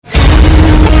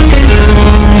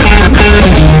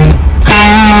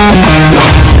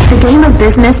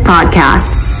Business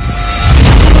Podcast.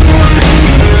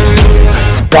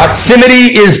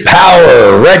 Proximity is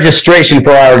power. Registration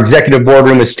for our executive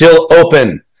boardroom is still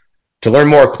open. To learn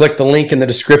more, click the link in the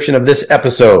description of this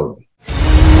episode.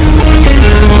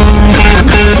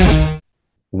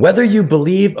 Whether you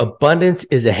believe abundance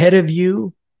is ahead of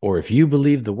you, or if you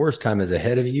believe the worst time is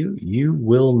ahead of you, you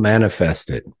will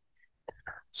manifest it.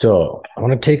 So I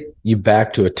want to take you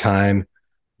back to a time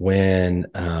when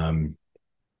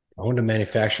I owned a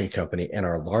manufacturing company and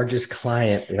our largest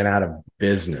client went out of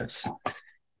business,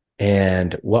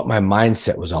 and what my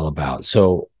mindset was all about.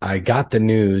 So I got the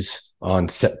news on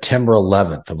September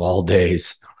 11th of all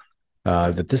days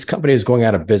that this company is going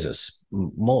out of business,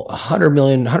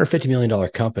 $150 million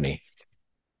company.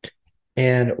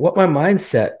 And what my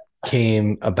mindset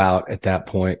came about at that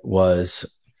point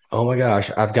was, oh my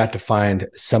gosh, I've got to find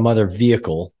some other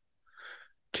vehicle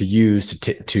to use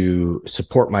to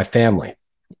support my family.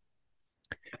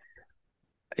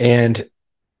 And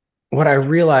what I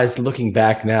realized looking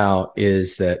back now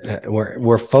is that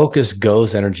where focus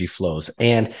goes, energy flows.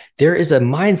 And there is a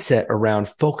mindset around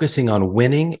focusing on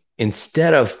winning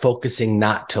instead of focusing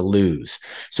not to lose.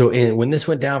 So when this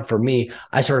went down for me,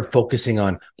 I started focusing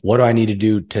on what do I need to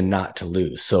do to not to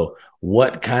lose. So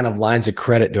what kind of lines of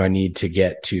credit do I need to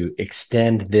get to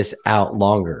extend this out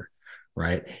longer,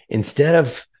 right? Instead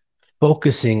of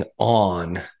focusing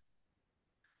on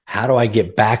how do I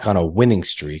get back on a winning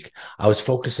streak, I was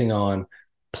focusing on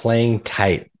playing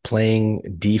tight,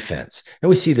 playing defense. And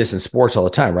we see this in sports all the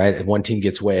time, right? One team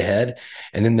gets way ahead,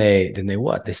 and then they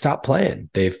what? They stop playing.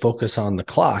 They focus on the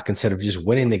clock instead of just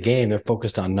winning the game. They're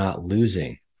focused on not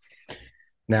losing.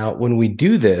 Now, when we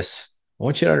do this, I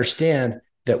want you to understand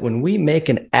that when we make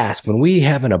an ask, when we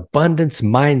have an abundance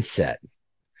mindset,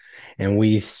 and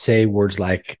we say words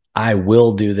like, I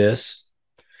will do this,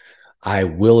 I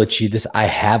will achieve this, I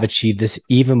have achieved this,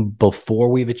 even before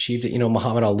we've achieved it. You know,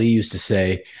 Muhammad Ali used to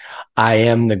say, I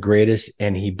am the greatest,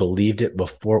 and he believed it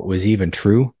before it was even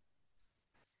true.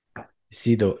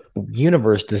 See, the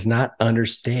universe does not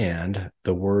understand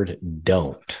the word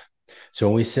don't. So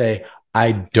when we say,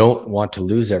 I don't want to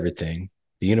lose everything,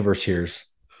 the universe hears,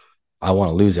 I want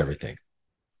to lose everything.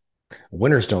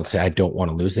 Winners don't say, I don't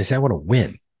want to lose. They say, I want to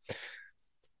win.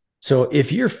 So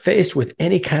if you're faced with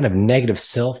any kind of negative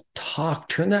self-talk,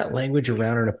 turn that language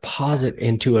around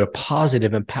into a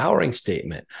positive, empowering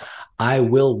statement. I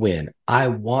will win. I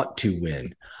want to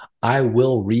win. I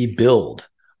will rebuild.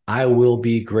 I will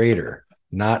be greater.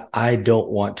 Not, I don't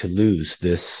want to lose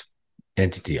this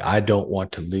entity. I don't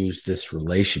want to lose this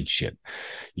relationship.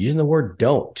 Using the word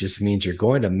don't just means you're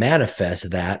going to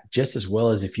manifest that just as well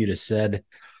as if you'd have said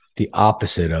the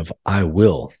opposite of I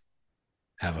will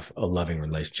have a loving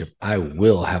relationship. I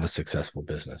will have a successful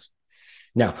business.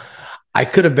 Now, I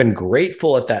could have been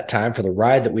grateful at that time for the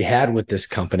ride that we had with this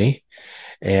company.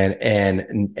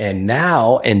 And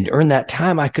now, and during that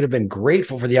time, I could have been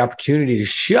grateful for the opportunity to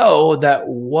show that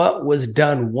what was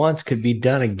done once could be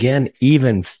done again,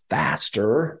 even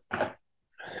faster.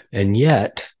 And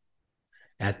yet,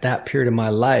 at that period of my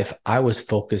life, I was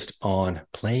focused on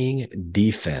playing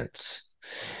defense.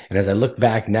 And as I look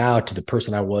back now to the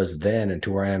person I was then and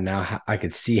to where I am now, I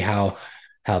could see how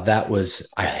that was,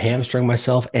 I hamstrung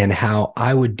myself and how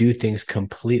I would do things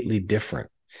completely different.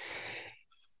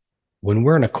 When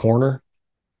we're in a corner,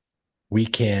 we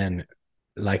can,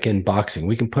 like in boxing,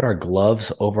 we can put our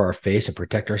gloves over our face and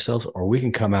protect ourselves, or we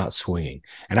can come out swinging.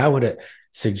 And I would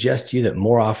suggest to you that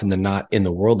more often than not in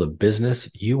the world of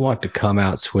business, you want to come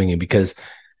out swinging because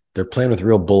they're playing with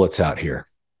real bullets out here.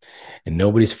 And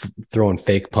nobody's throwing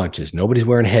fake punches. Nobody's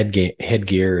wearing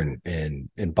headgear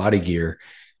and body gear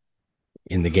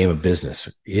in the game of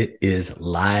business. It is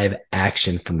live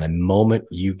action from the moment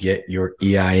you get your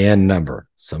EIN number.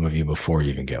 Some of you before you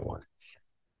even get one.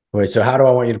 Okay, so how do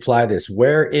I want you to apply this?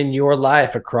 Where in your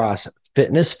life across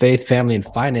fitness, faith, family, and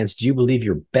finance do you believe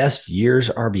your best years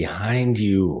are behind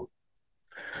you?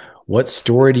 What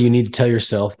story do you need to tell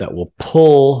yourself that will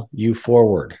pull you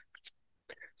forward?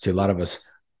 See, a lot of us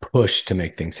push to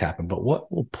make things happen, but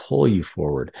what will pull you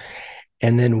forward?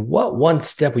 And then what one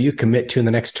step will you commit to in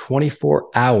the next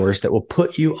 24 hours that will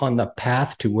put you on the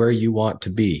path to where you want to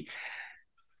be?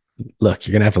 Look,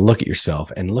 you're going to have to look at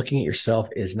yourself, and looking at yourself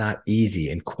is not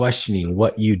easy, and questioning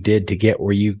what you did to get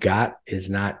where you got is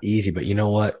not easy. But you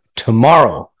know what?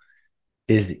 Tomorrow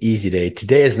is the easy day.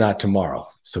 Today is not tomorrow.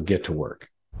 So get to work.